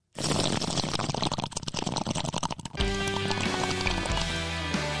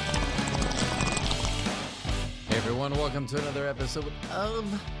everyone. Welcome to another episode of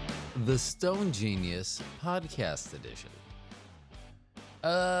the Stone Genius Podcast Edition.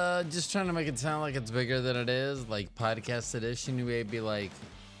 Just trying to make it sound like it's bigger than it is. Like Podcast Edition, you may be like,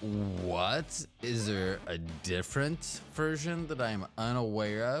 what? Is there a different version that I'm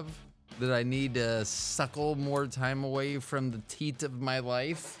unaware of? That I need to suckle more time away from the teat of my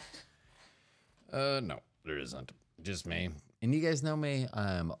life? No, there isn't. Just me. And you guys know me,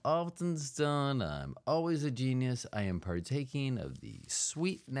 I'm often stunned, I'm always a genius, I am partaking of the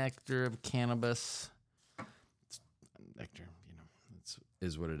sweet nectar of cannabis. Nectar, you know,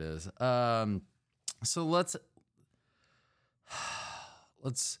 is what it is. So let's,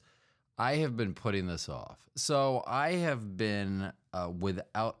 I have been putting this off. So I have been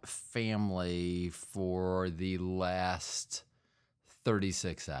without family for the last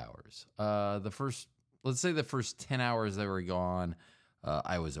 36 hours. Let's say the first 10 hours they were gone,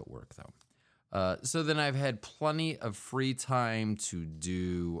 I was at work, though. So then I've had plenty of free time to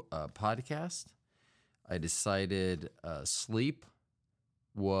do a podcast. I decided sleep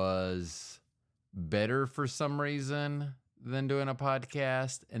was better for some reason than doing a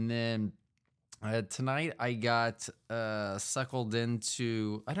podcast. And then tonight I got suckled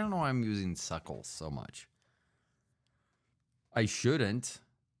into, I don't know why I'm using suckle so much. I shouldn't.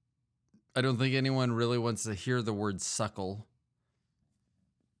 I don't think anyone really wants to hear the word suckle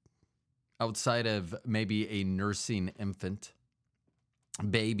outside of maybe a nursing infant.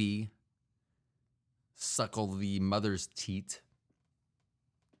 Baby, suckle the mother's teat.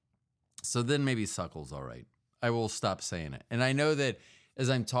 So then maybe suckle's all right. I will stop saying it. And I know that as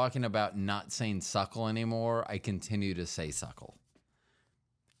I'm talking about not saying suckle anymore, I continue to say suckle.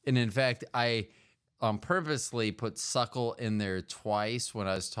 And in fact, I purposely put suckle in there twice when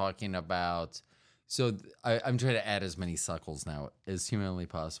I was talking about, so I'm trying to add as many suckles now as humanly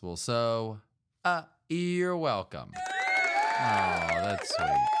possible. So, you're welcome. Oh, that's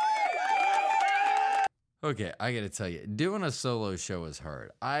sweet. Okay, I gotta tell you, doing a solo show is hard.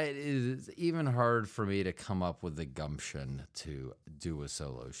 It is even hard for me to come up with the gumption to do a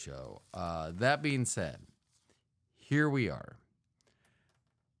solo show. That being said, here we are.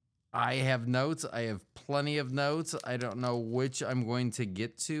 I have notes. I have plenty of notes. I don't know which I'm going to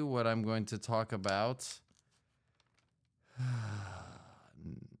get to, what I'm going to talk about.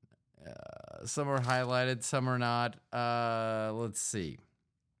 Some are highlighted, some are not. Let's see.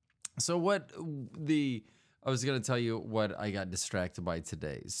 So I was going to tell you what I got distracted by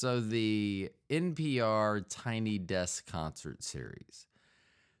today. So the NPR Tiny Desk Concert Series.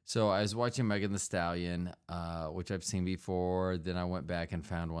 So I was watching Megan Thee Stallion, which I've seen before. Then I went back and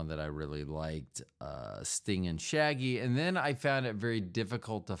found one that I really liked, Sting and Shaggy. And then I found it very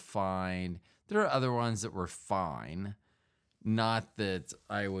difficult to find. There are other ones that were fine. Not that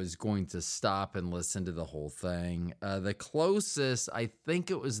I was going to stop and listen to the whole thing. The closest, I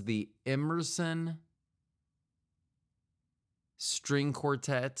think it was the Emerson String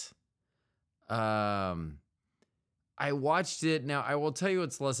Quartet. I watched it. Now I will tell you,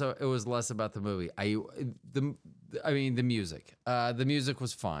 it was less about the movie. The music. The music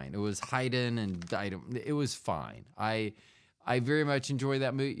was fine. It was Haydn and it was fine. I very much enjoy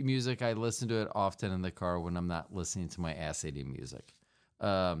that music. I listen to it often in the car when I'm not listening to my ass-eating music.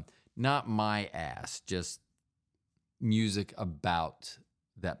 Not my ass, just music about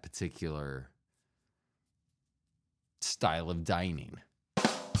that particular style of dining.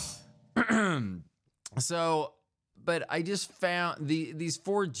 So. But I just found these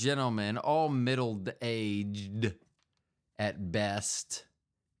four gentlemen, all middle-aged at best,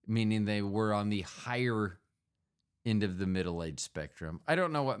 meaning they were on the higher end of the middle-age spectrum. I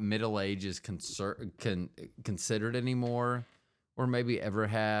don't know what middle age is considered anymore, or maybe ever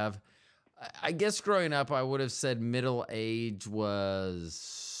have. I guess growing up, I would have said middle age was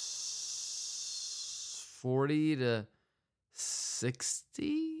 40 to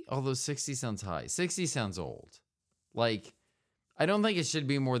 60, although 60 sounds high. 60 sounds old. Like, I don't think it should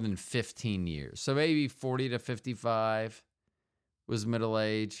be more than 15 years. So maybe 40 to 55 was middle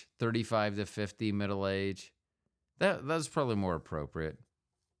age, 35 to 50 middle age. That's probably more appropriate.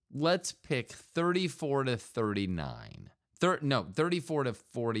 Let's pick 34 to 39. 34 to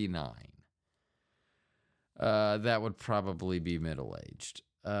 49. That would probably be middle-aged.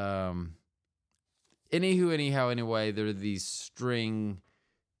 Anyway, there are these string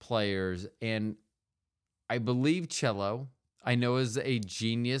players, and I believe cello, I know, is a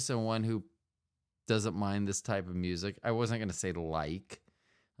genius and one who doesn't mind this type of music. I wasn't going to say like.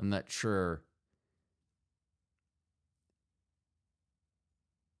 I'm not sure.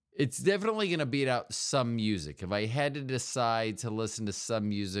 It's definitely going to beat out some music. If I had to decide to listen to some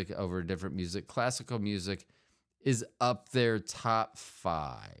music over different music, classical music is up there top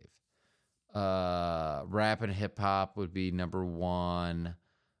 5. Rap and hip hop would be number 1.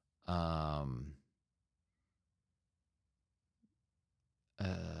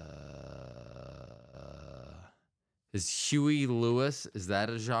 Is Huey Lewis, is that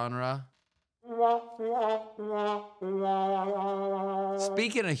a genre?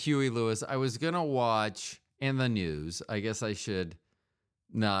 Speaking of Huey Lewis, I was going to watch, and the news, I guess I should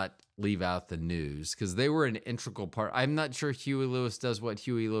not leave out the news, because they were an integral part. I'm not sure Huey Lewis does what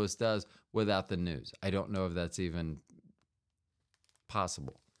Huey Lewis does without the news. I don't know if that's even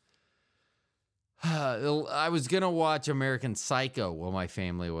possible. I was going to watch American Psycho while my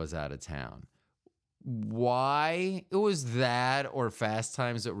family was out of town. Why? It was that or Fast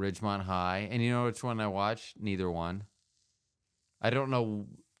Times at Ridgemont High. And you know which one I watched? Neither one. I don't know.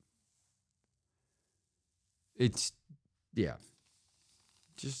 It's, yeah.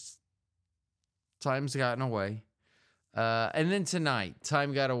 Just, time's gotten away. And then tonight,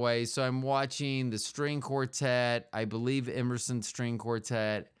 time got away. So I'm watching the string quartet. I believe Emerson String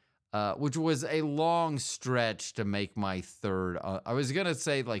Quartet. Which was a long stretch to make my third. I was going to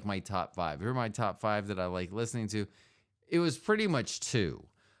say like my top 5. Here are my top 5 that I like listening to. It was pretty much 2.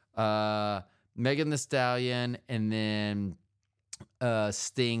 Megan Thee Stallion and then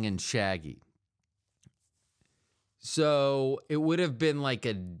Sting and Shaggy. So it would have been like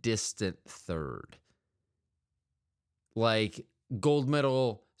a distant third. Like gold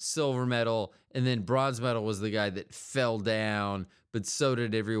medal, silver medal, and then bronze medal was the guy that fell down, but so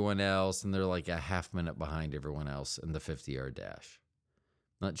did everyone else, and they're like a half minute behind everyone else in the 50-yard dash.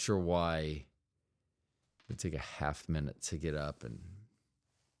 Not sure why it would take a half minute to get up, and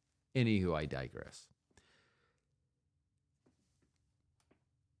anywho, I digress.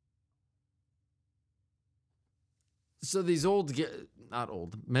 So these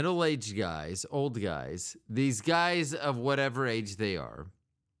middle-aged guys, old guys, these guys of whatever age they are,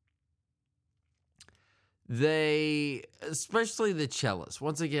 they, especially the cellist,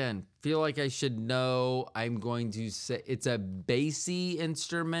 once again, feel like I should know. I'm going to say it's a bassy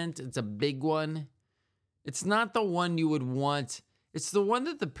instrument. It's a big one. It's not the one you would want. It's the one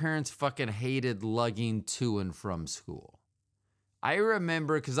that the parents fucking hated lugging to and from school. I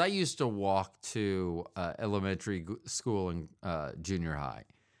remember, because I used to walk to elementary school and junior high.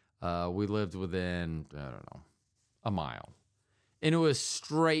 We lived within, I don't know, a mile. And it was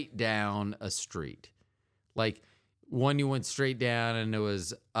straight down a street. Like, one you went straight down and it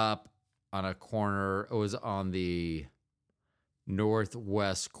was up on a corner. It was on the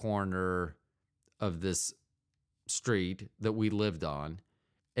northwest corner of this street that we lived on.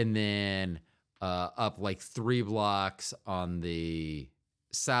 And then up like 3 blocks on the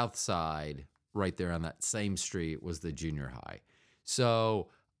south side, right there on that same street, was the junior high. So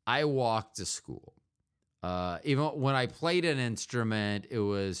I walked to school. Even when I played an instrument, it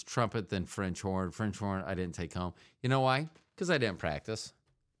was trumpet, then French horn. French horn I didn't take home. You know why? Because I didn't practice.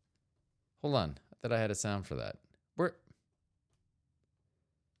 Hold on. I thought I had a sound for that.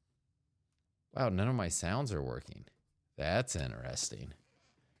 Wow, none of my sounds are working. That's interesting.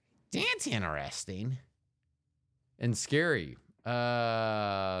 That's interesting. And scary.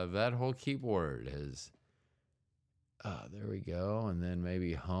 That whole keyboard is... there we go. And then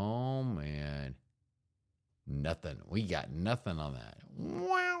maybe home and... nothing. We got nothing on that.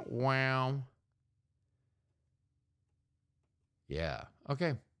 Wow, wow. Yeah.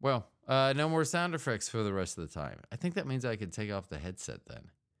 Okay. Well, no more sound effects for the rest of the time. I think that means I could take off the headset then.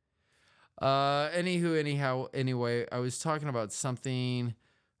 Anyway, I was talking about something.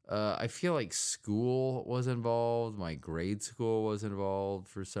 I feel like school was involved. My grade school was involved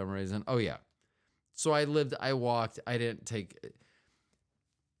for some reason. Oh, yeah. So I walked. I didn't take...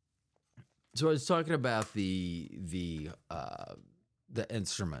 So I was talking about the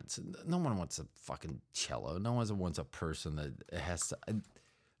instruments. No one wants a fucking cello. No one wants a person that has to...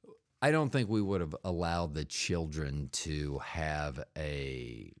 I don't think we would have allowed the children to have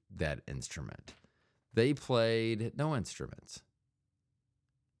that instrument. They played no instruments.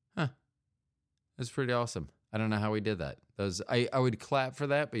 Huh. That's pretty awesome. I don't know how we did that. I would clap for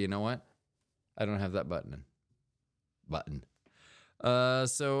that, but you know what? I don't have that button.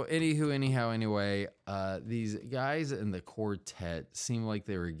 So anyway, these guys in the quartet seemed like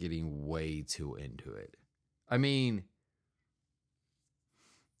they were getting way too into it. I mean,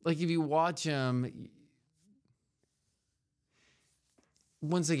 like if you watch them,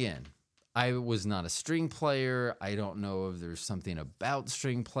 once again, I was not a string player. I don't know if there's something about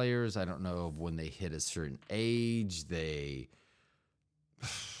string players. I don't know if when they hit a certain age, they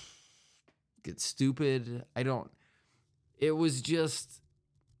get stupid. It was just,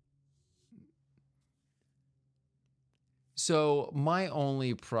 So my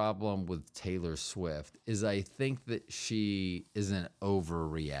only problem with Taylor Swift is I think that she is an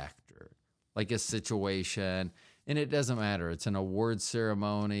overreactor. Like a situation, and it doesn't matter. It's an award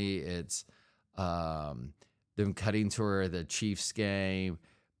ceremony. It's them cutting to her at the Chiefs game.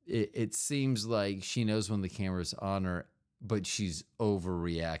 It seems like she knows when the camera's on her, but she's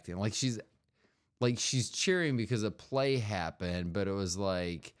overreacting. Like she's cheering because a play happened, but it was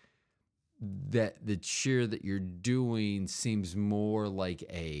like that the cheer that you're doing seems more like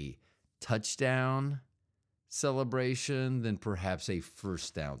a touchdown celebration than perhaps a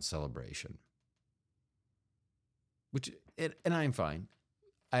first down celebration. And I'm fine.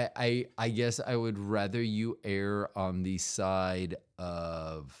 I guess I would rather you err on the side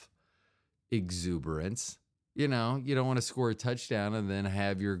of exuberance. You know, you don't want to score a touchdown and then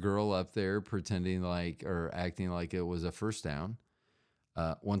have your girl up there pretending like or acting like it was a first down.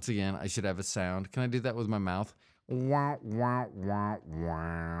 Once again, I should have a sound. Can I do that with my mouth? Wow, wow, wow,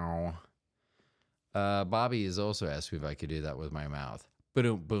 wow. Bobby has also asked me if I could do that with my mouth.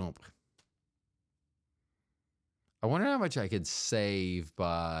 Boom, boom. I wonder how much I could save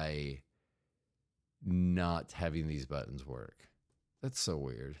by not having these buttons work. That's so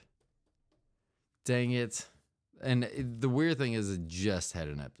weird. Dang it. And the weird thing is it just had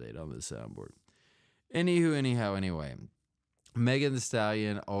an update on the soundboard. Anyway. Megan Thee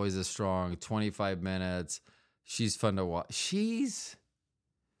Stallion, always a strong 25 minutes. She's fun to watch.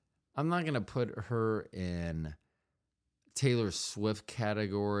 I'm not going to put her in Taylor Swift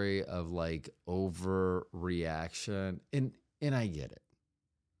category of like overreaction. And I get it.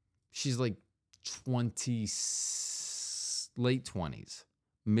 She's like 20, late 20s,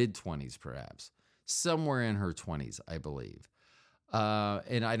 mid 20s perhaps. Somewhere in her 20s, I believe.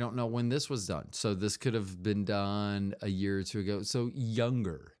 And I don't know when this was done. So this could have been done a year or two ago. So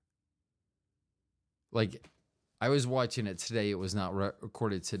younger. Like I was watching it today. It was not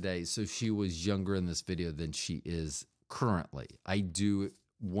recorded today. So she was younger in this video than she is currently. I do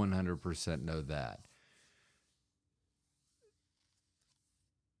 100% know that.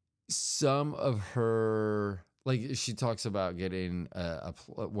 Some of her, like she talks about getting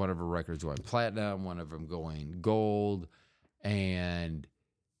one of her records going platinum, one of them going gold. And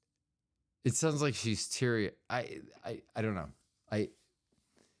it sounds like she's teary. I don't know.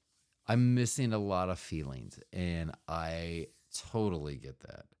 I'm missing a lot of feelings, and I totally get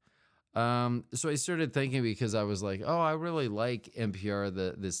that. So I started thinking because I was like, oh, I really like NPR,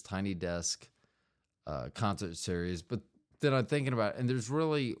 this Tiny Desk concert series. But then I'm thinking about it, and there's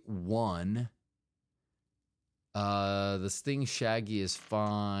really one. The Sting Shaggy is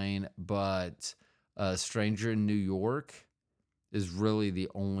fine, but Stranger in New York is really the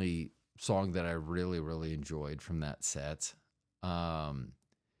only song that I really, really enjoyed from that set.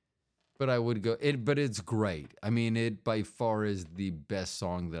 But I would go, but it's great. I mean, it by far is the best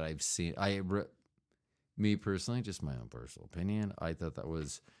song that I've seen. Me personally, just my own personal opinion, I thought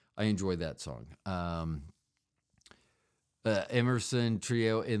I enjoyed that song. Emerson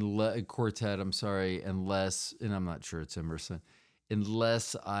Trio Quartet, unless, and I'm not sure it's Emerson,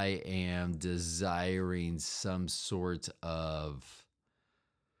 unless I am desiring some sort of,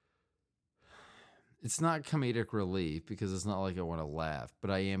 it's not comedic relief because it's not like I want to laugh, but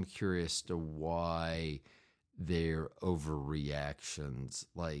I am curious to why their overreactions,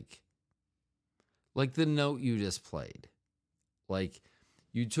 like the note you just played, like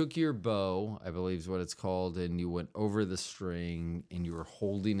you took your bow, I believe is what it's called, and you went over the string and you were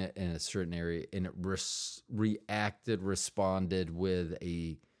holding it in a certain area and it responded with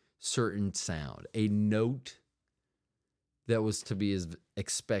a certain sound, a note that was to be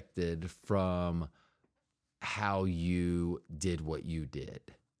expected from how you did what you did.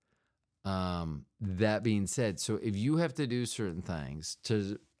 That being said, so if you have to do certain things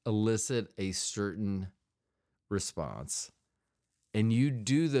to elicit a certain response, and you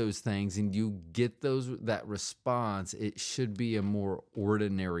do those things and you get that response, it should be a more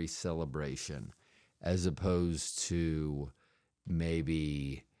ordinary celebration as opposed to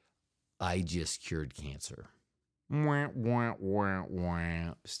maybe I just cured cancer. Wah, wah, wah,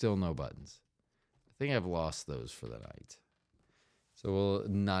 wah. Still no buttons. I think I've lost those for the night. So we'll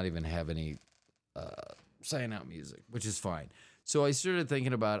not even have any sign out music, which is fine. So I started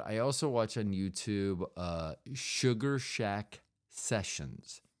thinking about, I also watch on YouTube Sugar Shack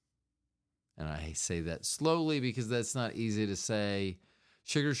Sessions. And I say that slowly because that's not easy to say.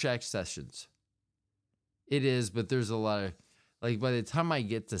 Sugar Shack Sessions. It is, but there's a lot of, like by the time I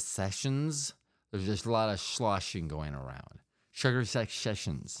get to sessions, there's just a lot of sloshing going around. Sugar Shack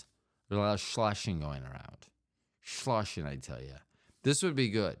Sessions. There's a lot of sloshing going around. Sloshing, I tell you. This would be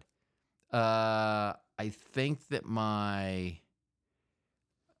good. I I think that my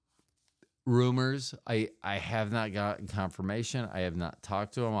rumors, I have not gotten confirmation. I have not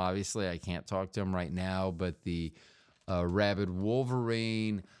talked to him. Obviously, I can't talk to him right now, but the rabid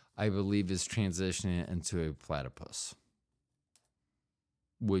Wolverine, I believe, is transitioning into a platypus.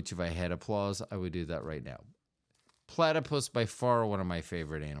 Which, if I had applause, I would do that right now. Platypus, by far, one of my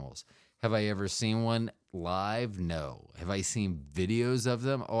favorite animals. Have I ever seen one live? No. Have I seen videos of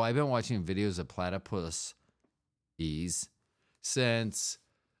them? Oh, I've been watching videos of platypus since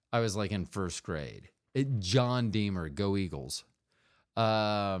I was like in first grade. John Deemer, go Eagles.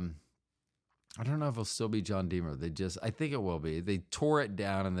 I don't know if it'll still be John Deemer. I think it will be. They tore it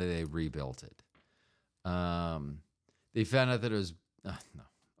down and then they rebuilt it. They found out that it was, no,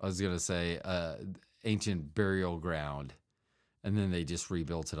 I was going to say ancient burial ground. And then they just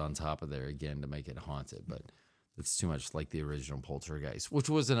rebuilt it on top of there again to make it haunted. But it's too much like the original Poltergeist, which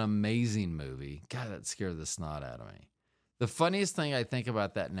was an amazing movie. God, that scared the snot out of me. The funniest thing I think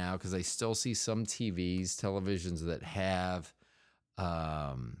about that now, because I still see some televisions that have,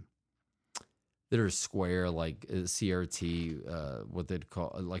 that are square, like CRT, what they'd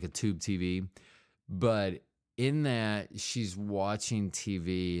call like a tube TV. But in that, she's watching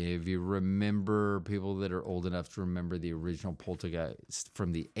TV. If you remember, people that are old enough to remember the original Poltergeist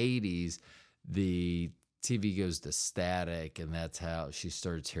from the 80s, the TV goes to static, and that's how she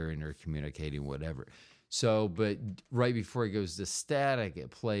starts hearing or communicating, whatever. So, but right before it goes to static, it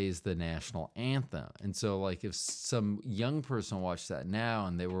plays the national anthem. And so, like, if some young person watched that now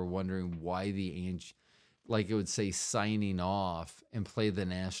and they were wondering why like it would say signing off and play the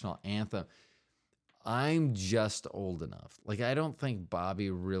national anthem, I'm just old enough. Like, I don't think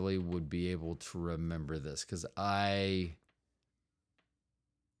Bobby really would be able to remember this because at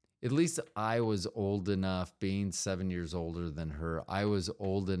least I was old enough, being 7 years older than her, I was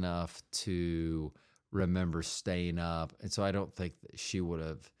old enough to remember staying up. And so I don't think that she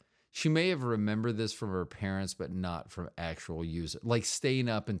may have remembered this from her parents, but not from actual user, like staying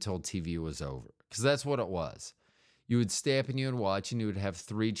up until TV was over. Because that's what it was. You would stay up and you would watch, and you would have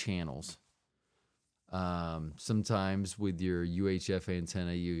 3 channels. Sometimes with your UHF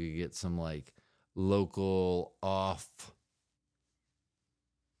antenna, you could get some like local off-brand,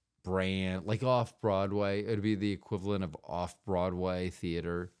 like off-Broadway. It'd be the equivalent of off-Broadway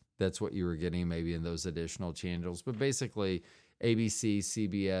theater. That's what you were getting maybe in those additional channels. But basically, ABC,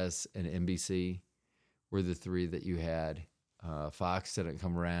 CBS, and NBC were the 3 that you had. Fox didn't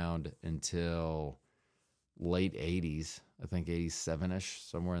come around until late 80s, I think 87-ish,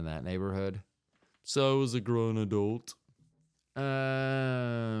 somewhere in that neighborhood. So I was a grown adult.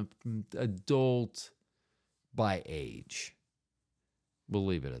 Adult by age. We'll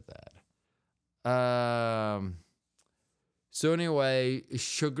leave it at that. So anyway,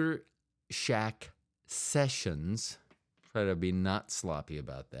 Sugar Shack Sessions. Try to be not sloppy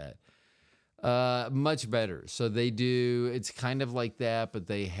about that. Much better. So it's kind of like that, but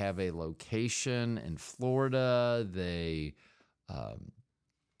they have a location in Florida. They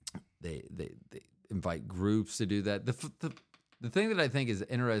invite groups to do that. The thing that I think is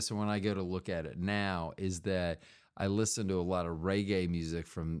interesting when I go to look at it now is that I listen to a lot of reggae music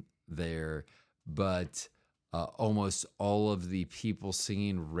from there, but almost all of the people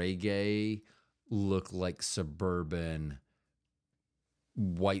singing reggae look like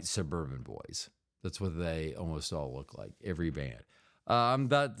white suburban boys. That's what they almost all look like, every band.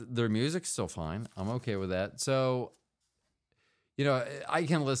 Their music's still fine. I'm okay with that. So, I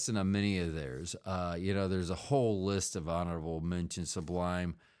can listen to many of theirs. There's a whole list of honorable mentions: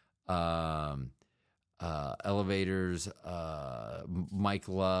 Sublime, Elevators, Mike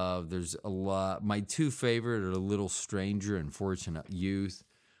Love. There's a lot. My 2 favorite are Little Stranger and Fortunate Youth.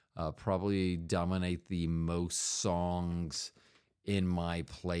 Probably dominate the most songs in my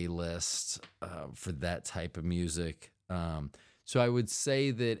playlist for that type of music. So I would say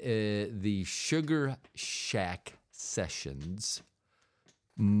that the Sugar Shack Sessions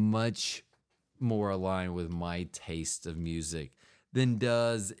much more aligned with my taste of music than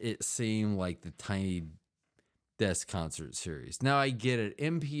does it seem like the Tiny Desk Concert Series. Now I get it.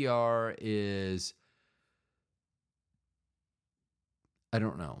 NPR is, I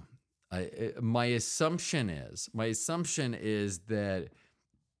don't know. My assumption is that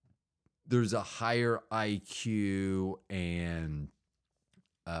there's a higher IQ and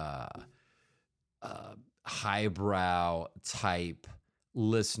highbrow type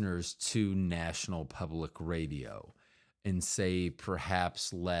listeners to National Public Radio, and say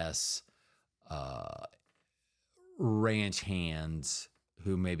perhaps less ranch hands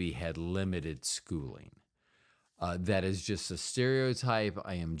who maybe had limited schooling. That is just a stereotype.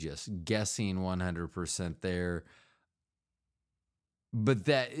 I am just guessing 100% there. But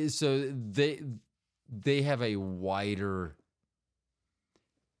that is so they have a wider,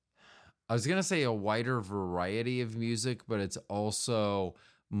 I was going to say a wider variety of music, but it's also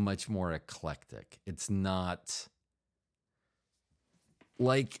much more eclectic. It's not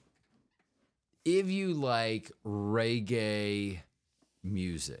like, if you like reggae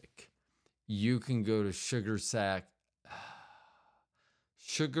music, you can go to Sugar Shack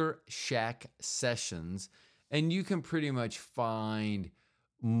Sessions, and you can pretty much find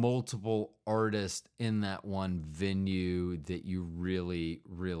multiple artists in that one venue that you really,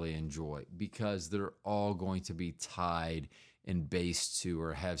 really enjoy, because they're all going to be tied and based to,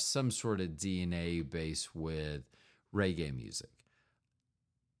 or have some sort of DNA base with, reggae music.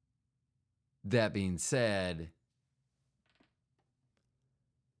 That being said,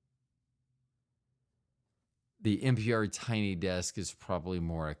 the NPR Tiny Desk is probably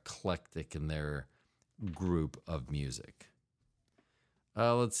more eclectic in their group of music.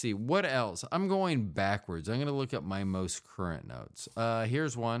 Let's see. What else? I'm going backwards. I'm going to look up my most current notes.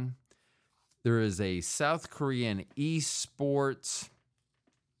 Here's one. There is a South Korean esports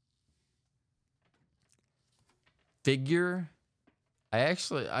figure.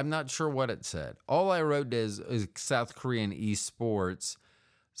 I'm not sure what it said. All I wrote is South Korean esports.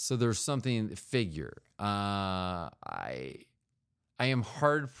 So there's something figure. I am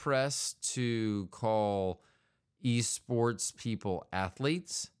hard pressed to call esports people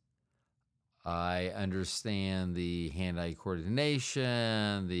athletes. I understand the hand-eye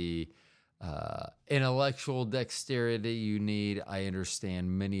coordination, the intellectual dexterity you need. I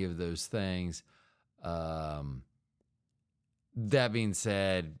understand many of those things. That being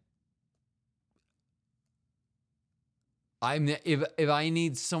said, if I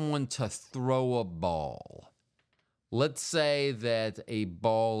need someone to throw a ball, let's say that a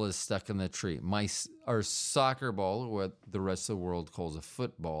ball is stuck in the tree. Our soccer ball, or what the rest of the world calls a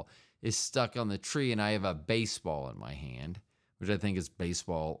football, is stuck on the tree, and I have a baseball in my hand, which I think is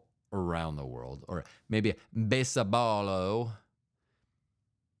baseball around the world, or maybe baseball.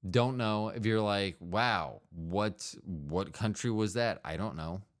 Don't know. If you're like, wow, what country was that? I don't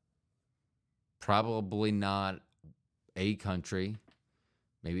know. Probably not a country.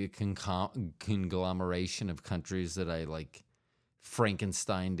 Maybe a conglomeration of countries that I like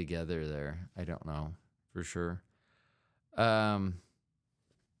Frankenstein together there. I don't know for sure. But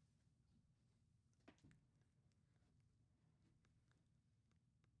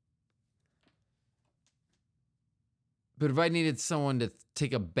if I needed someone to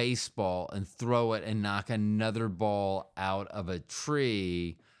take a baseball and throw it and knock another ball out of a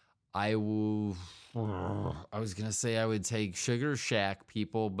tree, I was going to say I would take Sugar Shack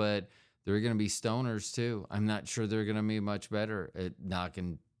people, but they're going to be stoners too. I'm not sure they're going to be much better at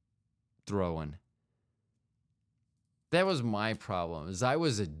knocking, throwing. That was my problem, is I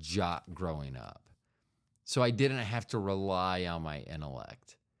was a jock growing up. So I didn't have to rely on my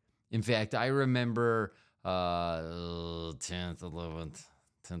intellect. In fact, I remember 10th,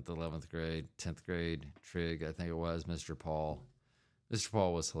 11th grade, 10th grade, Trig, I think it was, Mr. Paul. Mr.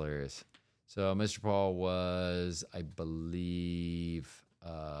 Paul was hilarious. So Mr. Paul was, I believe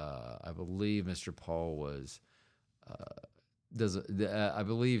Mr. Paul was, I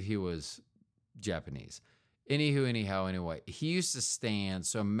believe he was Japanese. Anyway, he used to stand.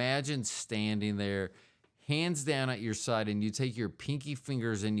 So imagine standing there, hands down at your side, and you take your pinky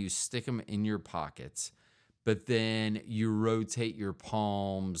fingers and you stick them in your pockets, but then you rotate your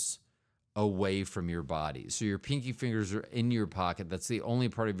palms away from your body. So your pinky fingers are in your pocket. That's the only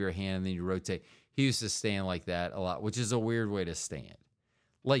part of your hand, and then you rotate. He used to stand like that a lot, which is a weird way to stand.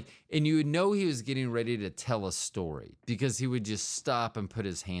 And you would know he was getting ready to tell a story, because he would just stop and put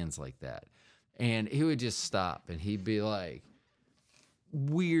his hands like that. And he would just stop, and he'd be like,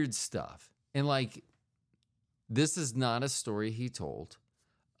 weird stuff. And this is not a story he told.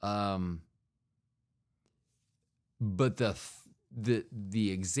 But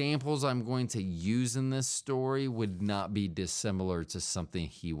the examples I'm going to use in this story would not be dissimilar to something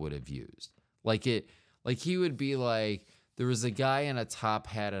he would have used. He would be like, there was a guy in a top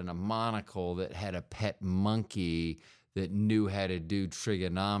hat and a monocle that had a pet monkey that knew how to do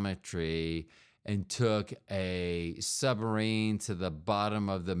trigonometry, and took a submarine to the bottom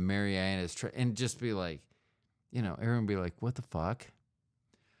of the Marianas and just be like, everyone be like, what the fuck?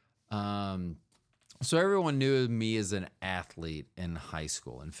 So everyone knew me as an athlete in high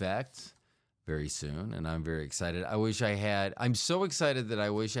school. In fact, very soon, and I'm very excited. I'm so excited that I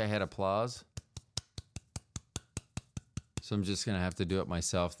wish I had applause. So I'm just going to have to do it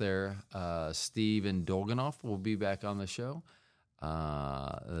myself there. Steven Dolganoff will be back on the show.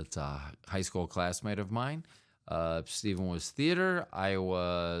 That's a high school classmate of mine. Steven was theater. I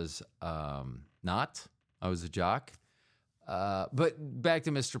was not. I was a jock. But back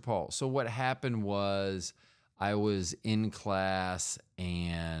to Mr. Paul. So what happened was I was in class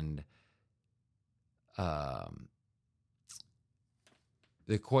and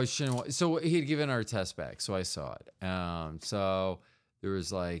the question was, so he'd given our test back, so I saw it. So there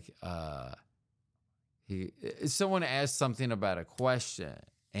was like, someone asked something about a question,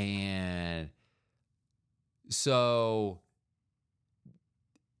 and so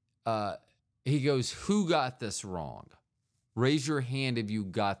he goes, "Who got this wrong? Raise your hand if you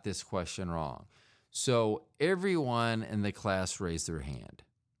got this question wrong." So everyone in the class raised their hand,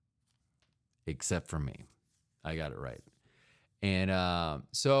 except for me. I got it right. And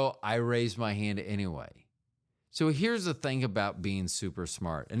so I raised my hand anyway. So here's the thing about being super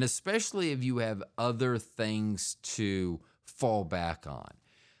smart, and especially if you have other things to fall back on.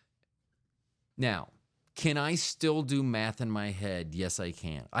 Now, can I still do math in my head? Yes, I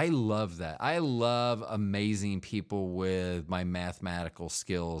can. I love that. I love amazing people with my mathematical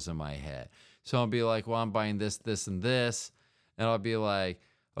skills in my head. So I'll be like, well, I'm buying this, this, and this. And I'll be like,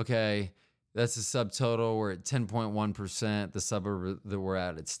 okay, that's the subtotal. We're at 10.1%. The suburb that we're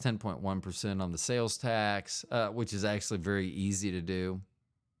at, it's 10.1% on the sales tax, which is actually very easy to do.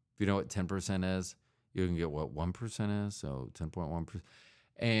 If you know what 10% is, you can get what 1% is. So 10.1%.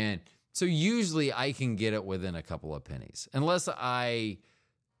 And so usually I can get it within a couple of pennies, unless I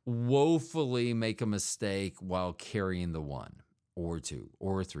woefully make a mistake while carrying the 1 or 2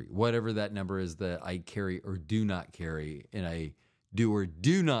 or 3, whatever that number is that I carry or do not carry, and I do or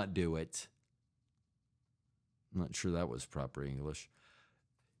do not do it. I'm not sure that was proper English.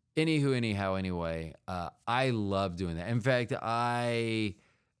 Anyhow, anyway, I love doing that. In fact, that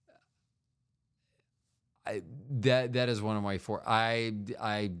is one of my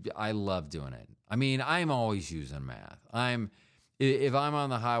I love doing it. I mean, I'm always using math. If I'm on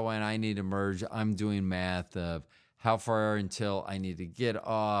the highway and I need to merge, I'm doing math of how far until I need to get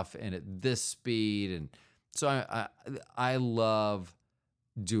off and at this speed. And so I love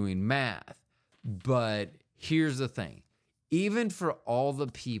doing math. But here's the thing. Even for all the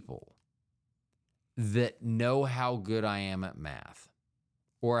people that know how good I am at math,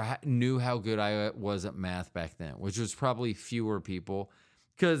 or knew how good I was at math back then, which was probably fewer people,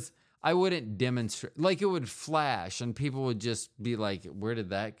 because I wouldn't demonstrate. Like, it would flash, and people would just be like, where did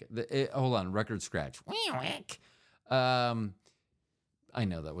that hold on, record scratch. I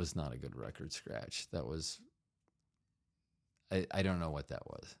know that was not a good record scratch. That was, I don't know what that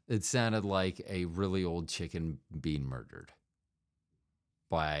was. It sounded like a really old chicken being murdered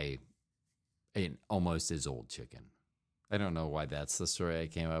by an almost as old chicken. I don't know why that's the story I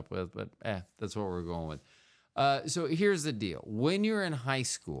came up with, but that's what we're going with. So here's the deal. When you're in high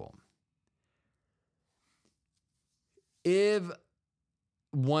school, if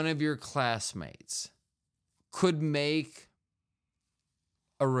one of your classmates could make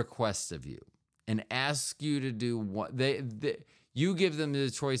a request of you and ask you to do what you give them the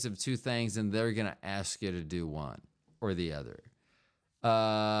choice of two things, and they're going to ask you to do one or the other.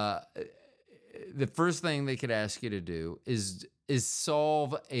 The first thing they could ask you to do is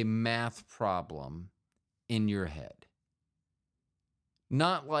solve a math problem in your head.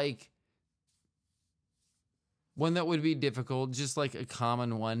 Not like one that would be difficult, just like a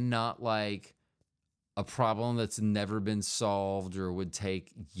common one, not like a problem that's never been solved or would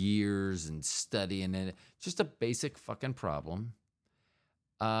take years and studying it. Just a basic fucking problem.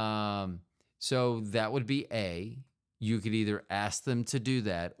 So that would be A. You could either ask them to do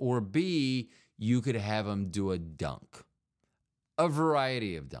that, or B, you could have them do a dunk. A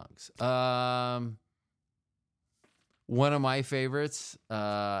variety of dunks. One of my favorites,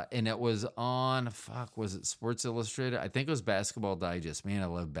 and it was on, was it Sports Illustrated? I think it was Basketball Digest. Man, I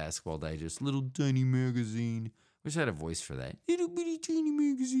love Basketball Digest. Little tiny magazine. Wish I had a voice for that. Little bitty tiny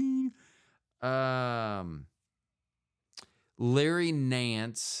magazine. Larry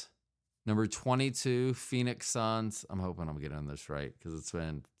Nance, number 22, Phoenix Suns. I'm hoping I'm getting this right because it's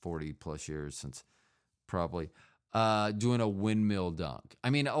been 40 plus years since probably. Doing a windmill dunk. I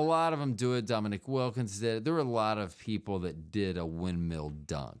mean, a lot of them do it. Dominic Wilkins did it. There were a lot of people that did a windmill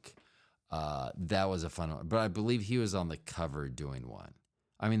dunk. That was a fun one. But I believe he was on the cover doing one.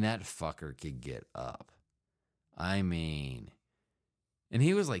 I mean, that fucker could get up. I mean, and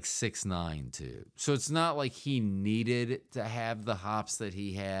he was like 6'9" too. So it's not like he needed to have the hops that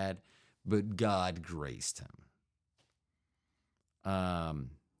he had, but God graced him.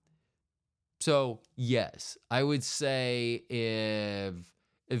 So yes, I would say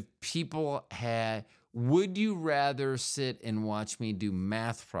if people had, would you rather sit and watch me do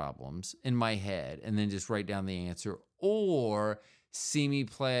math problems in my head and then just write down the answer, or see me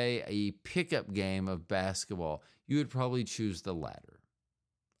play a pickup game of basketball? You would probably choose the latter.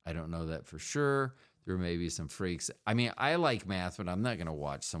 I don't know that for sure. There may be some freaks. I mean, I like math, but I'm not going to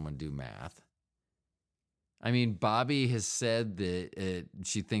watch someone do math. I mean, Bobby has said that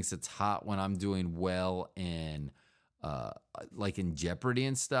she thinks it's hot when I'm doing well in, like in Jeopardy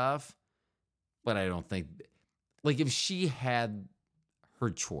and stuff. But I don't think, like, if she had her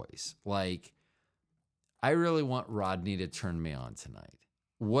choice, like, I really want Rodney to turn me on tonight.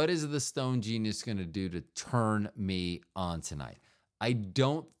 What is the Stone Genius going to do to turn me on tonight? I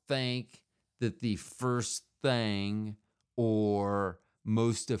don't think that the first thing or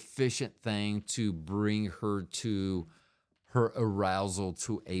most efficient thing to bring her to her arousal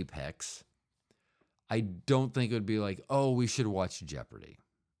to apex, I don't think it would be like, oh, we should watch Jeopardy.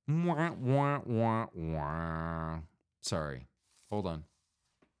 Wah, wah, wah, wah. Sorry. Hold on.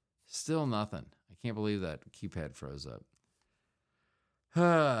 Still nothing. I can't believe that keypad froze up.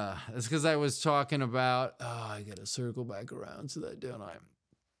 It's because I was talking about, I got to circle back around to that, don't I?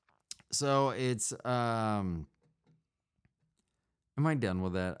 So it's, am I done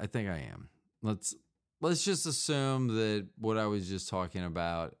with that? I think I am. Let's just assume that what I was just talking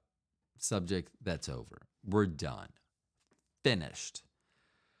about, subject, that's over. We're done. Finished.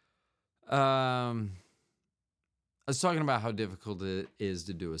 I was talking about how difficult it is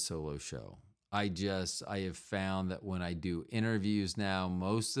to do a solo show. I have found that when I do interviews now,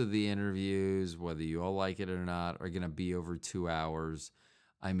 most of the interviews, whether you all like it or not, are going to be over 2 hours.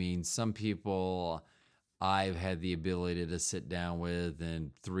 I mean, some people I've had the ability to sit down with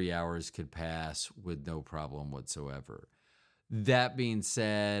and 3 hours could pass with no problem whatsoever. That being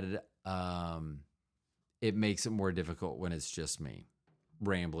said, it makes it more difficult when it's just me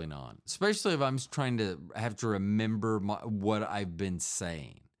rambling on, especially if I'm trying to have to remember what I've been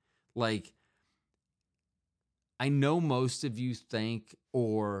saying. Like, I know most of you think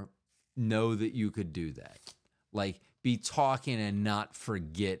or know that you could do that. Like, be talking and not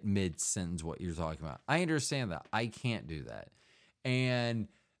forget mid-sentence what you're talking about. I understand that. I can't do that. And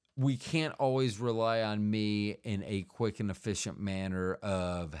we can't always rely on me in a quick and efficient manner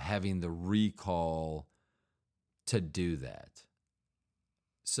of having the recall to do that.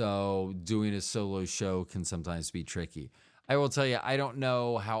 So doing a solo show can sometimes be tricky. I will tell you, I don't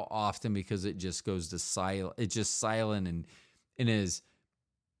know how often, because it just goes to silent. It's just silent and is,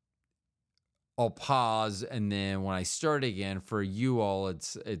 I'll pause, and then when I start again, for you all,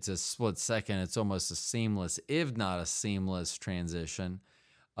 it's a split second. It's almost a seamless, if not a seamless transition,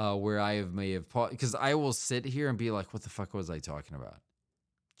 where may have paused, because I will sit here and be like, what the fuck was I talking about?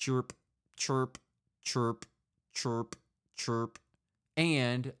 Chirp, chirp, chirp, chirp, chirp.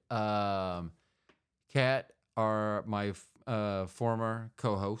 And Kat, my former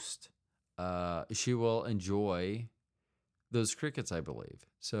co-host, she will enjoy those crickets, I believe.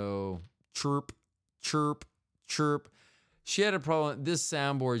 So chirp, chirp, chirp. She had a problem. This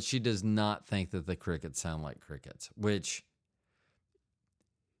soundboard, she does not think that the crickets sound like crickets, which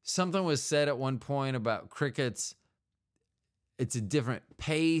something was said at one point about crickets. It's a different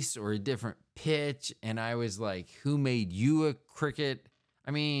pace or a different pitch. And I was like, who made you a cricket?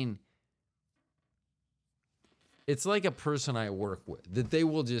 I mean, it's like a person I work with that they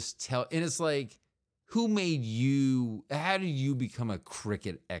will just tell. And it's like, who made you? How did you become a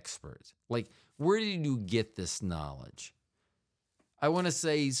cricket expert? Like, where did you get this knowledge? I want to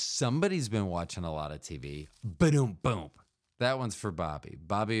say somebody's been watching a lot of TV. Boom, boom. That one's for Bobby.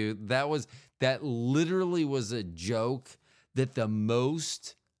 Bobby, that literally was a joke that the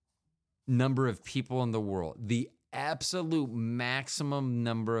most number of people in the world, the absolute maximum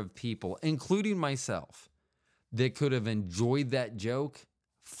number of people, including myself, that could have enjoyed that joke,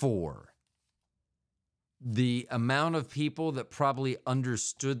 4. The amount of people that probably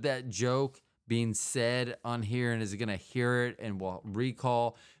understood that joke being said on here and is going to hear it and will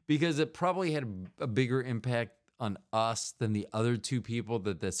recall, because it probably had a bigger impact on us than the other 2 people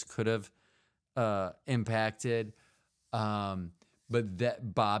that this could have impacted. But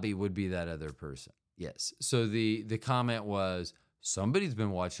that Bobby would be that other person. Yes. So the comment was, somebody's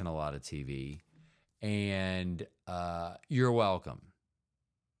been watching a lot of TV, and you're welcome.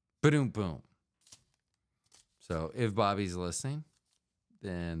 Boom, boom. So if Bobby's listening,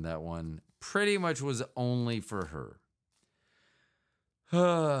 then that one pretty much was only for her.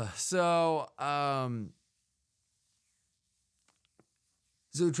 So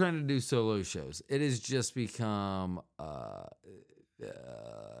trying to do solo shows, it has just become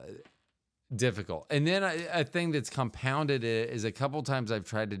difficult. And then a thing that's compounded it is a couple times I've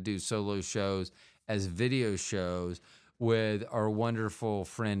tried to do solo shows as video shows with our wonderful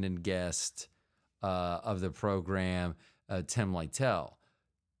friend and guest of the program, Tim Lytell.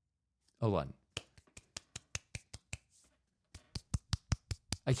 Hold on.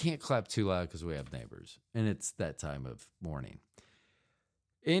 I can't clap too loud because we have neighbors, and it's that time of morning.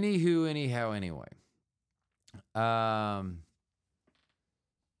 Anywho, anyhow, anyway.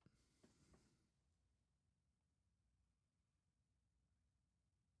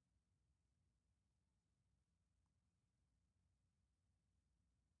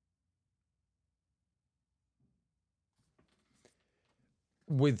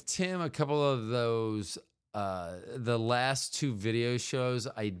 With Tim, a couple of those, the last two video shows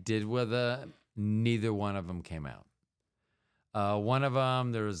I did with him, neither one of them came out. One of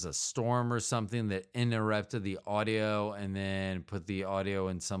them, there was a storm or something that interrupted the audio and then put the audio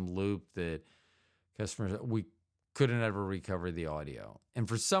in some loop that we couldn't ever recover the audio. And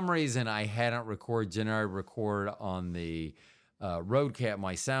for some reason, I hadn't generally record on the Rodecat,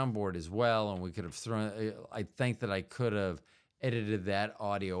 my soundboard as well, and we could have I think that I could have edited that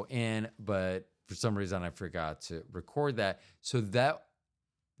audio in, but for some reason I forgot to record that. So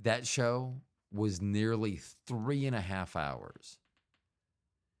that show was nearly 3.5 hours.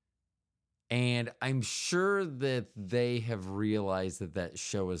 And I'm sure that they have realized that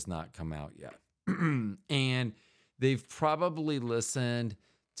show has not come out yet. And they've probably listened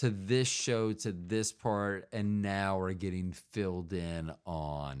to this show, to this part, and now are getting filled in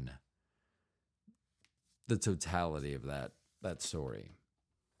on the totality of that story.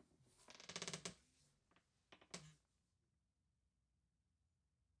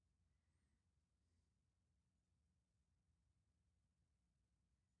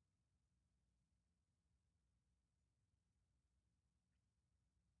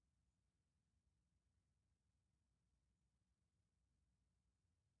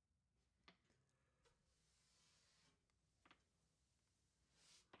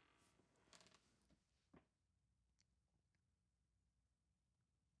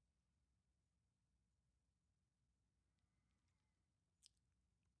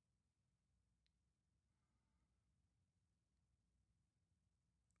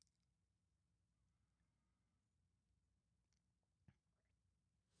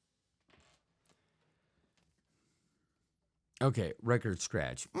 Okay, record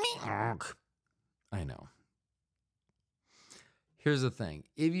scratch. I know. Here's the thing.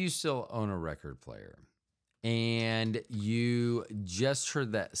 If you still own a record player and you just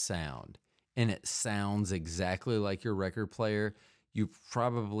heard that sound and it sounds exactly like your record player, you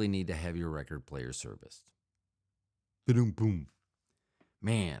probably need to have your record player serviced. Boom, boom.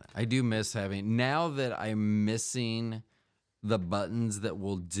 Man, I do miss now that I'm missing the buttons that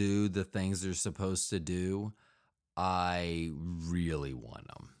will do the things they're supposed to do, I really want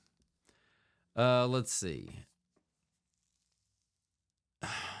them. Let's see.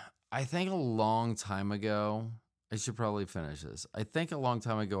 I think a long time ago, I should probably finish this. I think a long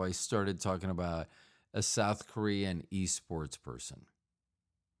time ago, I started talking about a South Korean esports person.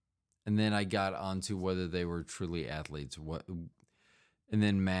 And then I got onto whether they were truly athletes, and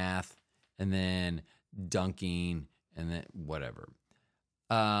then math, and then dunking, and then whatever.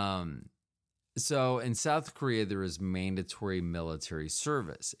 So in South Korea, there is mandatory military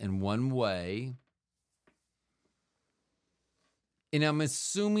service. And one way, and I'm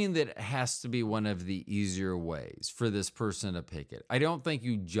assuming that it has to be one of the easier ways for this person to pick it. I don't think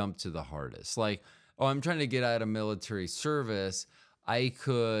you jump to the hardest. Like, oh, I'm trying to get out of military service. I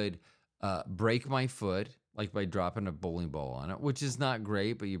could break my foot, like by dropping a bowling ball on it, which is not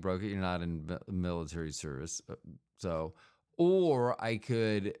great, but you broke it. You're not in military service. Or I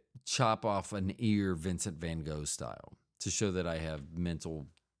could chop off an ear Vincent van Gogh style to show that I have mental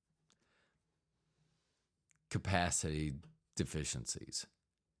capacity deficiencies.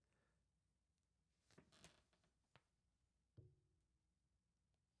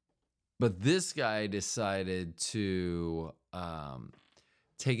 But this guy decided to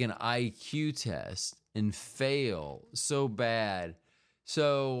take an IQ test and fail so bad.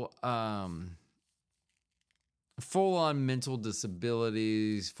 So, full-on mental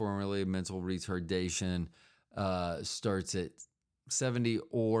disabilities, formerly mental retardation, starts at 70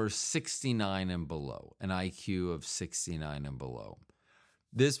 or 69 and below, an IQ of 69 and below.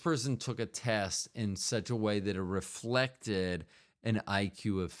 This person took a test in such a way that it reflected an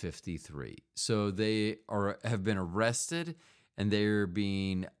IQ of 53. So they have been arrested, and they're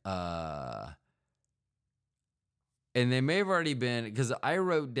being and they may have already been, because I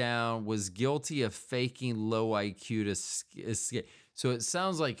wrote down, was guilty of faking low IQ to escape. So it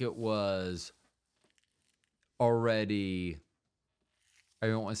sounds like it was already, I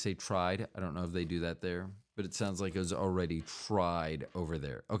don't want to say tried. I don't know if they do that there, but it sounds like it was already tried over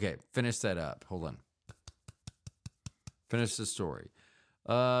there. Okay, finish that up. Hold on. Finish the story.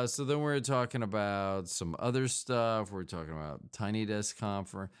 So then we're talking about some other stuff. We're talking about Tiny Desk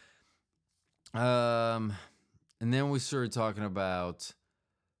Conference. And then we started talking about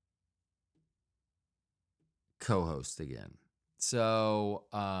co-host again. So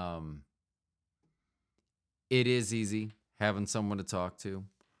it is easy having someone to talk to.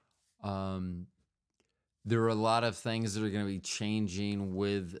 There are a lot of things that are going to be changing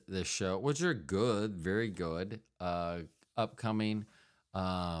with the show, which are good, very good. Upcoming.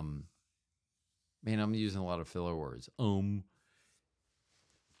 Man, I'm using a lot of filler words. And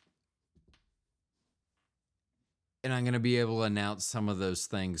I'm going to be able to announce some of those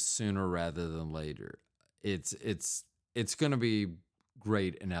things sooner rather than later. It's going to be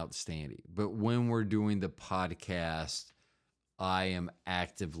great and outstanding. But when we're doing the podcast, I am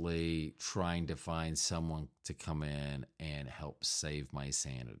actively trying to find someone to come in and help save my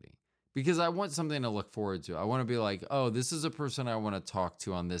sanity. Because I want something to look forward to. I want to be like, oh, this is a person I want to talk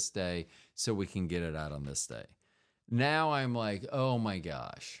to on this day so we can get it out on this day. Now I'm like, oh my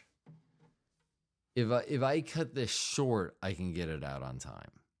gosh. If I cut this short, I can get it out on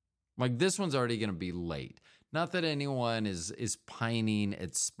time. Like this one's already going to be late. Not that anyone is pining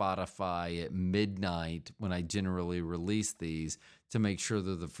at Spotify at midnight when I generally release these to make sure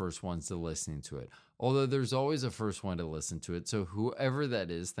they're the first ones to listening to it. Although there's always a first one to listen to it. So whoever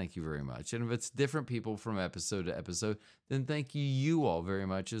that is, thank you very much. And if it's different people from episode to episode, then thank you all very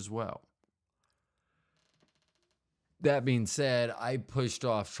much as well. That being said, I pushed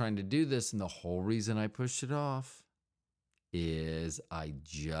off trying to do this, and the whole reason I pushed it off is I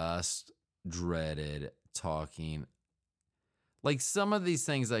just dreaded talking. Like some of these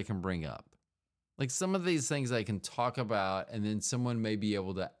things I can bring up. Like some of these things I can talk about, and then someone may be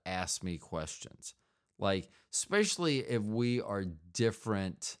able to ask me questions. Like, especially if we are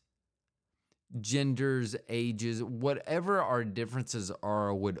different genders, ages, whatever our differences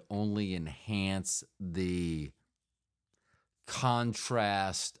are would only enhance the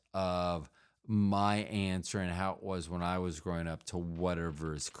contrast of my answer and how it was when I was growing up to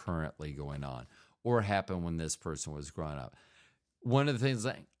whatever is currently going on or happened when this person was growing up. One of the things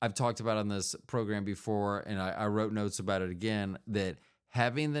that I've talked about on this program before, and I wrote notes about it again, that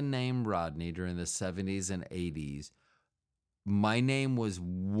having the name Rodney during the 70s and 80s, my name was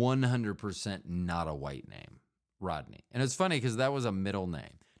 100% not a white name, Rodney. And it's funny because that was a middle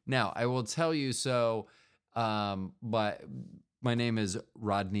name. Now, I will tell you, but my name is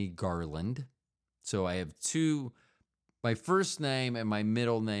Rodney Garland. So I have two, my first name and my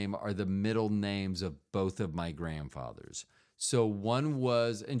middle name are the middle names of both of my grandfathers. So one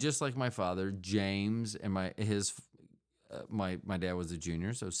was, and just like my father, James, and my dad was a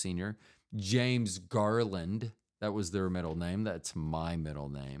junior, so senior, James Garland, that was their middle name. That's my middle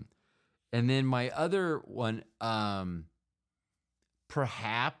name. And then my other one,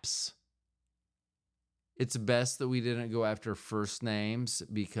 perhaps it's best that we didn't go after first names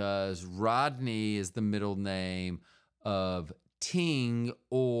because Rodney is the middle name of Ting,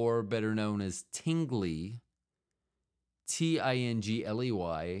 or better known as Tingley,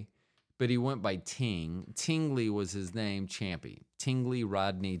 Tingley, but he went by Ting. Tingley was his name, Champy. Tingley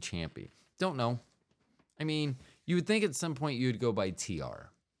Rodney Champy. Don't know. I mean, you would think at some point you'd go by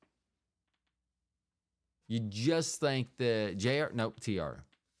TR. You just think that JR, nope, TR.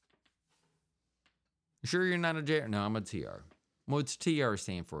 Sure you're not a JR? No, I'm a TR. What's TR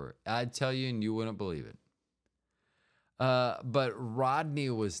stand for? I'd tell you and you wouldn't believe it. But Rodney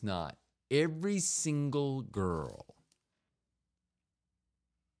was not. Every single girl,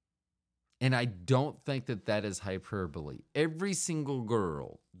 and I don't think that that is hyperbole, every single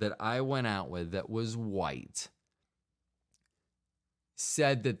girl that I went out with that was white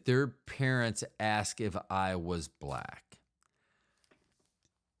said that their parents asked if I was black.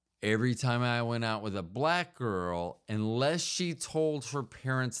 Every time I went out with a black girl, unless she told her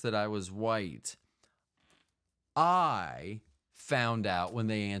parents that I was white, I found out when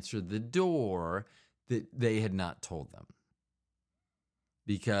they answered the door that they had not told them.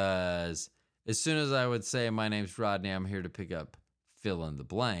 Because as soon as I would say, my name's Rodney, I'm here to pick up fill in the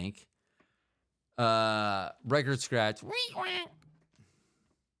blank, record scratch,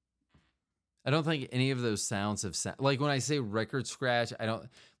 I don't think any of those sounds have like when I say record scratch, I don't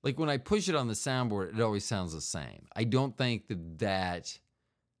like when I push it on the soundboard, it always sounds the same. I don't think that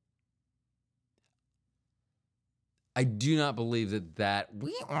I do not believe that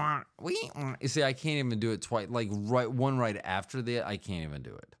you see, I can't even do it twice. Like right after the, I can't even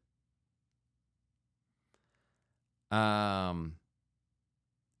do it.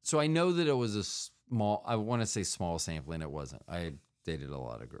 So I know that it was a small, I want to say small sampling. It wasn't. I dated a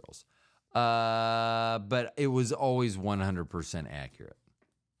lot of girls. But it was always 100% accurate.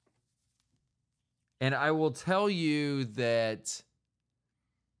 And I will tell you that,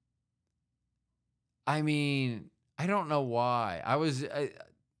 I mean, I don't know why. I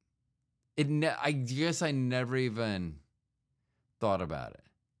guess I never even thought about it.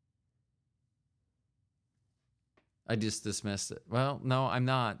 I just dismissed it. Well, no, I'm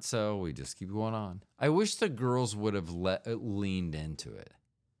not. So we just keep going on. I wish the girls would have leaned into it.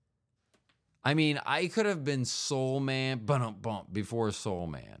 I mean, I could have been Soul Man, bump before Soul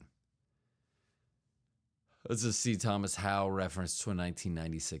Man. That's a C. Thomas Howell reference to a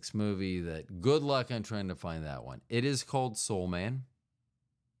 1996 movie that, good luck on trying to find that one. It is called Soul Man.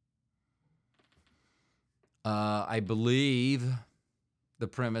 I believe the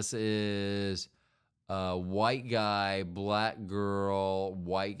premise is white guy, black girl,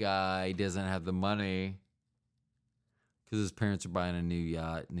 white guy doesn't have the money because his parents are buying a new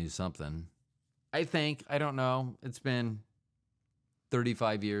yacht, new something. I think, I don't know. It's been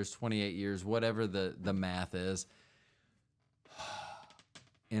 35 years, 28 years, whatever the math is.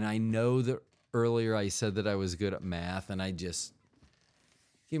 And I know that earlier I said that I was good at math, and I just,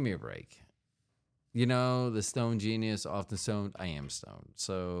 give me a break. You know, the stone genius, often stoned, I am stoned.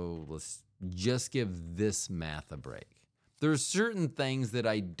 So let's just give this math a break. There are certain things that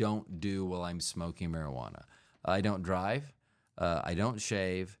I don't do while I'm smoking marijuana. I don't drive, I don't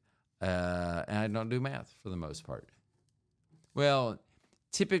shave, and I don't do math for the most part. Well,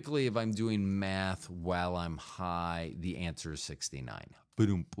 typically if I'm doing math while I'm high, the answer is 69.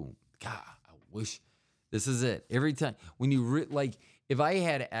 Boom, boom. God, I wish this is it. Every time when you like, if I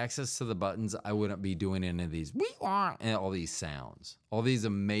had access to the buttons, I wouldn't be doing any of these and all these sounds, all these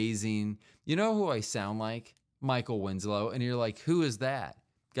amazing. You know who I sound like? Michael Winslow. And you're like, who is that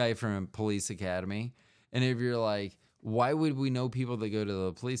guy from Police Academy? And if you're like, why would we know people that go to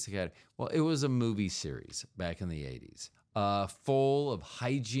the Police Academy? Well, it was a movie series back in the 80s, full of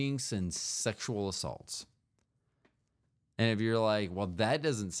hijinks and sexual assaults. And if you're like, well, that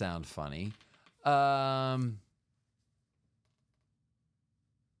doesn't sound funny. Hold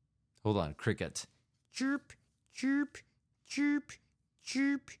on, cricket. Chirp, chirp, chirp,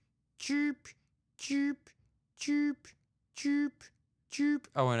 chirp, chirp, chirp, chirp, chirp, chirp.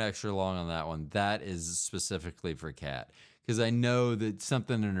 I went extra long on that one. That is specifically for Kat, because I know that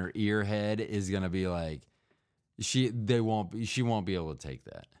something in her ear head is gonna be like, she won't be able to take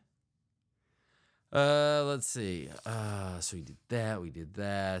that. Let's see. So we did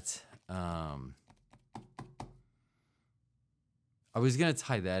that. I was going to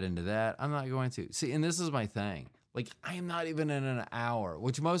tie that into that. I'm not going to. See, and this is my thing. Like, I am not even in an hour,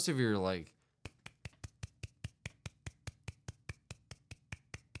 which most of you are like,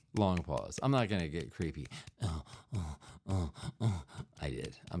 long pause. I'm not going to get creepy. I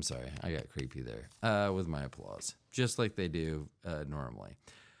did. I'm sorry. I got creepy there with my applause, just like they do normally.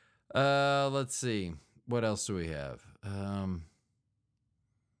 Let's see. What else do we have?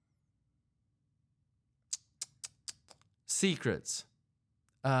 Secrets.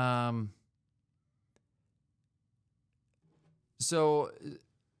 So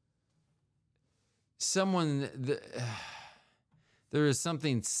there was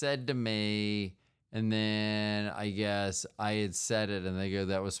something said to me, and then I guess I had said it, and they go,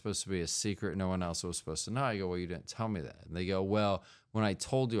 that was supposed to be a secret. No one else was supposed to know. I go, well, you didn't tell me that. And they go, well, when I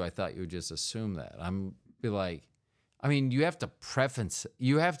told you, I thought you would just assume that. I'm be like, I mean, you have to preface,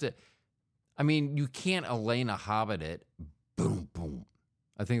 you have to, I mean, you can't Elena Hobbit it. Boom, boom.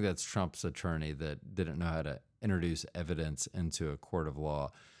 I think that's Trump's attorney that didn't know how to introduce evidence into a court of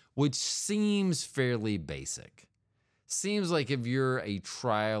law, which seems fairly basic. Seems like if you're a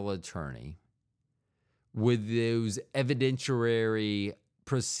trial attorney with those evidentiary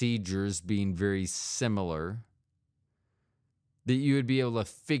procedures being very similar, that you would be able to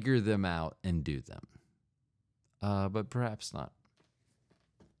figure them out and do them. But perhaps not.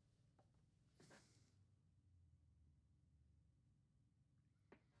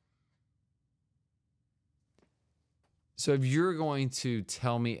 So if you're going to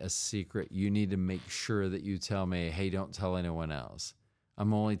tell me a secret, you need to make sure that you tell me, hey, don't tell anyone else.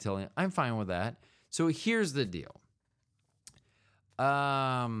 I'm only telling, I'm fine with that. So here's the deal.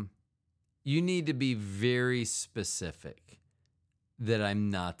 You need to be very specific that I'm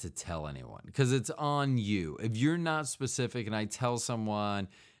not to tell anyone, because it's on you. If you're not specific and I tell someone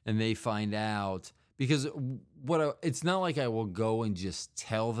and they find out, Because it's not like I will go and just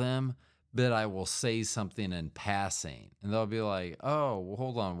tell them, but I will say something in passing, and they'll be like, "Oh, well,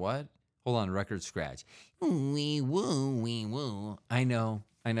 hold on, what? Hold on, record scratch." Wee woo, wee woo. I know.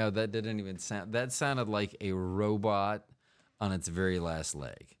 That didn't even sound. That sounded like a robot on its very last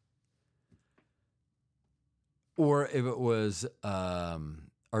leg, or if it was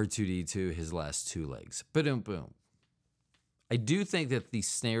R2D2, his last two legs. Boom, boom. I do think that the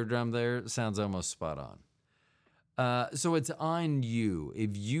snare drum there sounds almost spot on. So it's on you.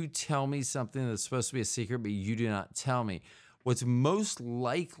 If you tell me something that's supposed to be a secret, but you do not tell me, what's most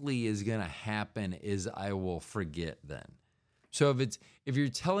likely is going to happen is I will forget then. So if you're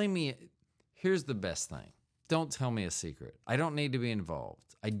telling me, here's the best thing. Don't tell me a secret. I don't need to be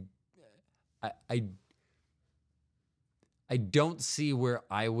involved. I don't see where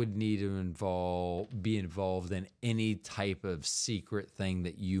I would need to be involved in any type of secret thing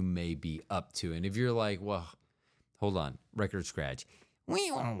that you may be up to. And if you're like, well, hold on, record scratch.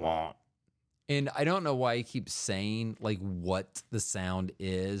 And I don't know why I keep saying like what the sound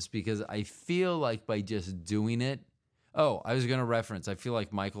is, because I feel like by just doing it. Oh, I was going to reference, I feel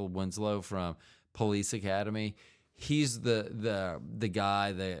like Michael Winslow from Police Academy. He's the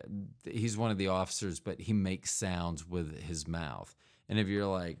guy that he's one of the officers, but he makes sounds with his mouth. And if you're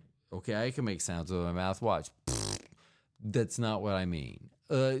like, okay, I can make sounds with my mouth, watch. That's not what I mean.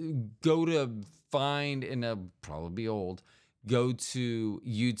 Go to find, and probably be old, go to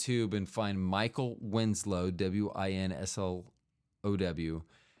YouTube and find Michael Winslow, Winslow,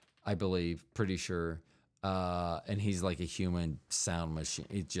 I believe, pretty sure. And he's like a human sound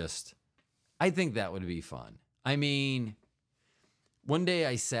machine. I think that would be fun. I mean, one day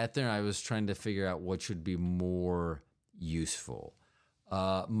I sat there and I was trying to figure out what should be more useful.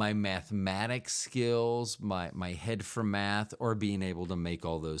 My mathematics skills, my head for math, or being able to make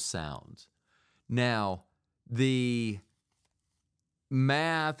all those sounds. Now, the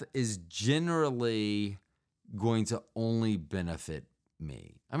math is generally going to only benefit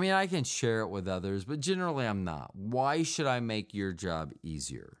me. I mean, I can share it with others, but generally I'm not. Why should I make your job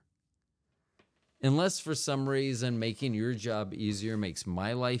easier? Unless for some reason making your job easier makes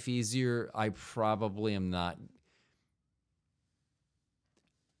my life easier, I probably am not.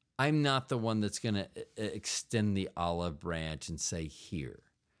 I'm not the one that's going to extend the olive branch and say, here,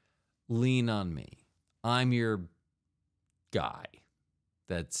 lean on me. I'm your guy.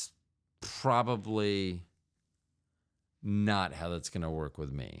 That's probably not how that's going to work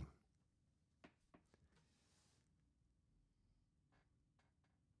with me.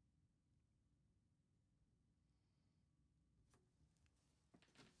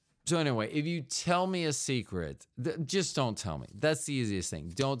 So anyway, if you tell me a secret, just don't tell me. That's the easiest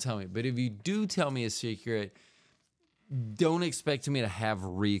thing. Don't tell me. But if you do tell me a secret, don't expect me to have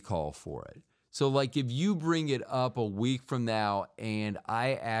recall for it. So like if you bring it up a week from now and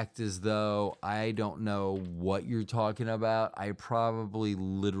I act as though I don't know what you're talking about, I probably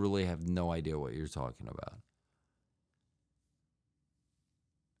literally have no idea what you're talking about.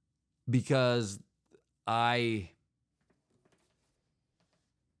 Because I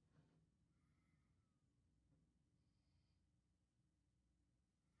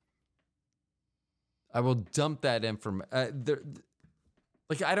will dump that information.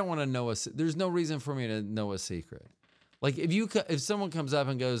 Like, I don't want to know there's no reason for me to know a secret. Like, if someone comes up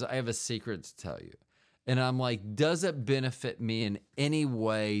and goes, I have a secret to tell you, and I'm like, does it benefit me in any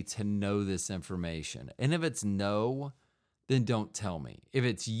way to know this information? And if it's no, then don't tell me. If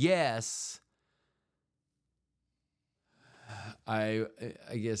it's yes, I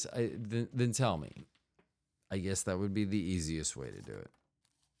guess then tell me. I guess that would be the easiest way to do it.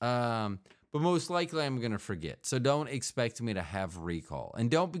 But most likely I'm going to forget. So don't expect me to have recall. And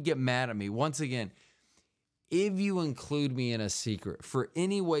don't get mad at me. Once again, if you include me in a secret for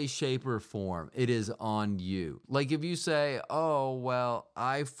any way, shape, or form, it is on you. Like if you say, oh, well,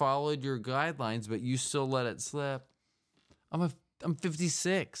 I followed your guidelines, but you still let it slip. I'm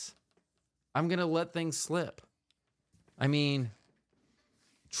 56. I'm going to let things slip. I mean,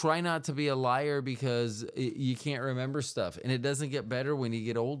 try not to be a liar because you can't remember stuff. And it doesn't get better when you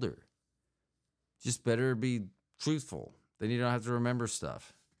get older. Just better be truthful. Then you don't have to remember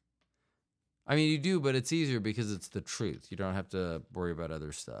stuff. I mean, you do, but it's easier because it's the truth. You don't have to worry about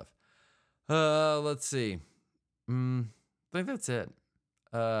other stuff. Let's see. I think that's it.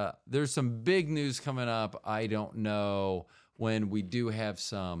 There's some big news coming up. I don't know when we do have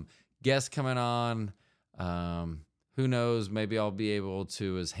some guests coming on. Who knows? Maybe I'll be able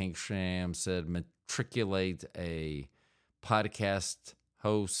to, as Hank Sham said, matriculate a podcast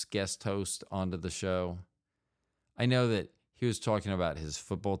guest host onto the show. I know that he was talking about his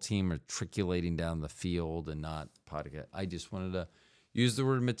football team matriculating down the field and not podcast. I just wanted to use the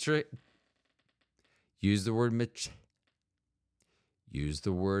word matriculate.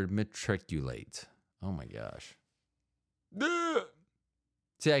 Oh my gosh.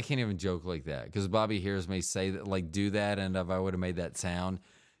 See, I can't even joke like that because Bobby hears me say that, like, do that, and if I would have made that sound,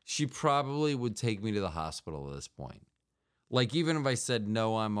 she probably would take me to the hospital at this point. Like, even if I said,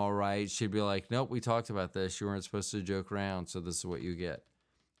 no, I'm all right, she'd be like, nope, we talked about this. You weren't supposed to joke around, so this is what you get.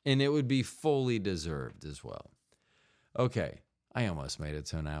 And it would be fully deserved as well. Okay, I almost made it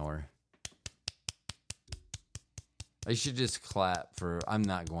to an hour. I should just clap for, I'm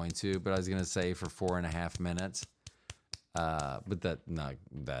not going to, but I was going to say for 4.5 minutes. But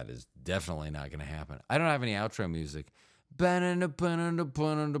that is definitely not going to happen. I don't have any outro music.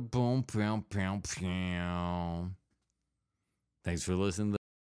 Thanks for listening.